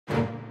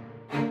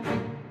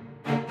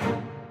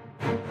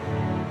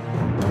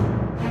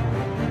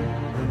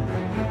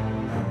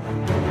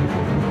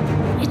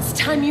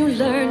time you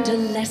learned a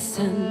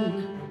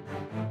lesson.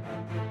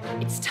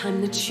 It's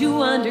time that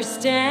you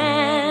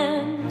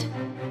understand.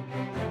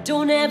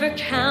 Don't ever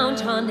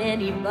count on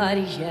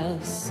anybody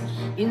else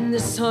in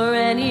this or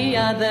any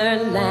other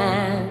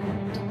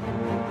land.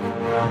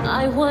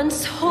 I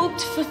once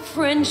hoped for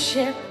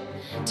friendship,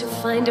 to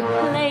find a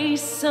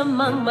place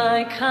among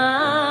my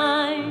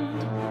kind.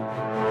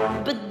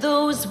 But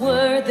those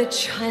were the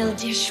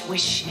childish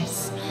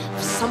wishes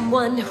of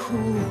someone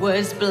who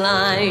was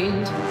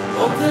blind.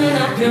 Open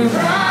up your eyes,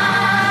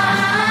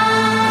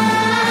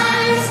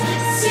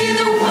 see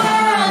the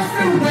world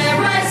from where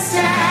I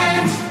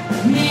stand.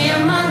 Me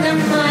among the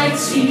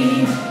mighty,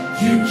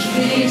 you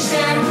caged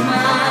at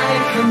my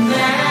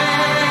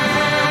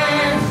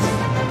command.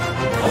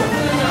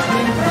 Open up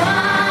your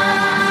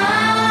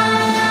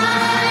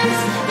eyes,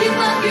 give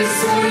up your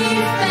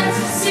sweet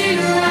fantasy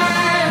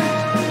land.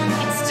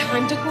 It's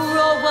time to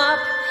grow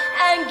up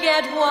and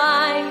get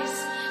wise.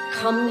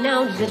 Come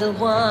now, little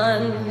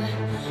one,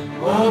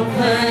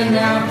 open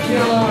up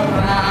your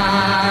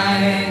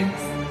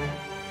eyes.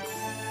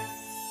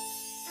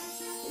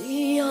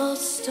 We all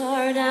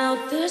start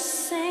out the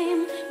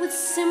same, with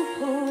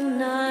simple,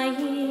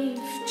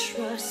 naive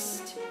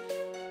trust,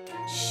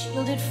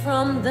 shielded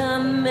from the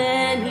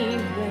many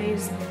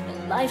ways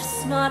that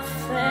life's not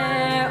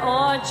fair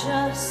or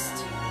just.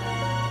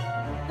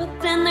 But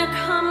then there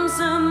comes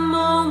a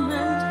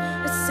moment,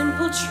 a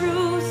simple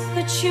truth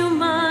that you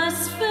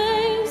must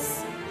face.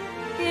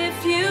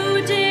 If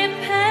you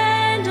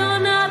depend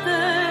on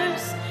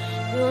others,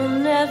 you'll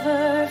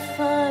never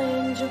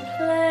find your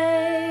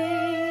place.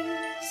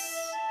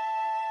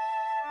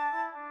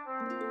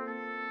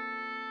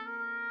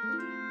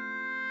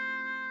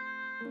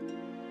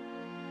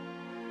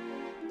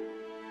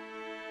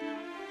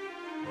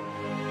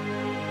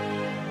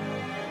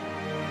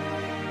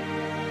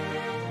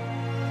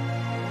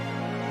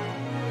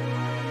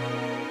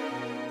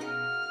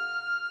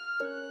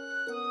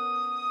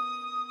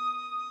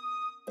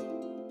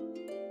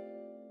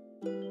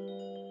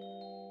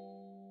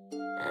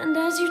 And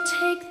as you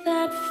take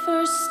that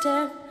first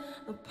step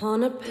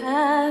upon a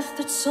path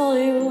that's all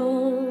your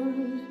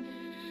own,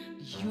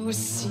 you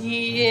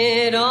see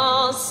it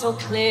all so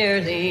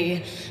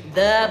clearly.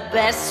 The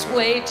best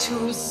way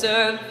to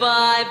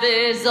survive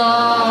is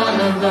all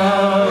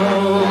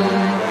alone.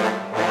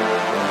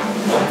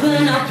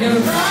 Open up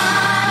your eyes,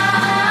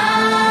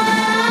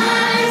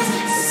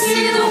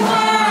 see the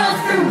world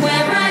from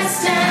where I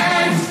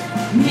stand.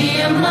 Me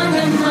among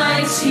the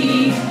mighty,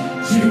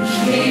 you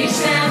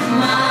caged at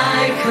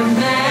my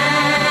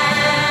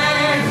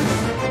command.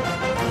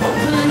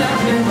 Open up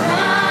your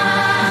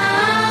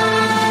eyes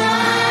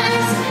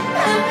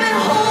and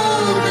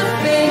behold the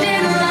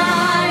fading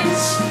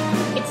light.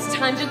 It's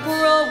time to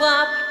grow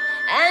up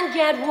and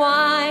get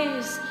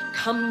wise.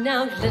 Come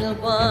now, little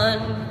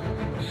one,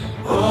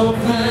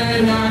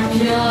 open up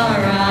your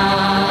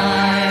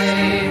eyes.